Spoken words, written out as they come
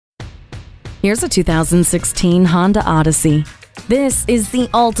Here's a 2016 Honda Odyssey. This is the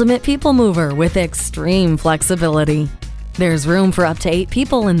ultimate people mover with extreme flexibility. There's room for up to 8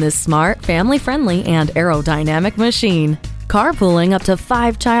 people in this smart, family-friendly, and aerodynamic machine. Carpooling up to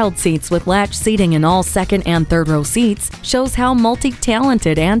 5 child seats with latch seating in all second and third row seats shows how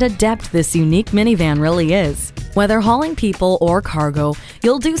multi-talented and adept this unique minivan really is. Whether hauling people or cargo,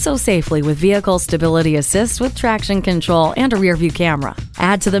 you'll do so safely with Vehicle Stability Assist with traction control and a rear-view camera.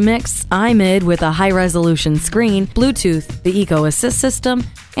 Add to the mix i-MID with a high-resolution screen, Bluetooth, the Eco Assist system,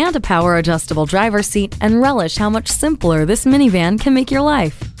 and a power-adjustable driver's seat, and relish how much simpler this minivan can make your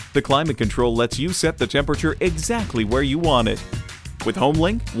life. The climate control lets you set the temperature exactly where you want it. With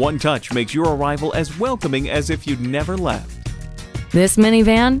HomeLink, one touch makes your arrival as welcoming as if you'd never left. This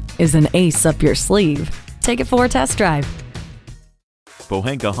minivan is an ace up your sleeve. Take it for a test drive.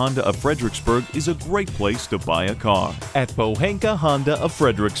 Pohanka Honda of Fredericksburg is a great place to buy a car. At Pohanka Honda of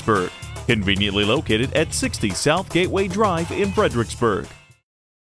Fredericksburg, conveniently located at 60 South Gateway Drive in Fredericksburg.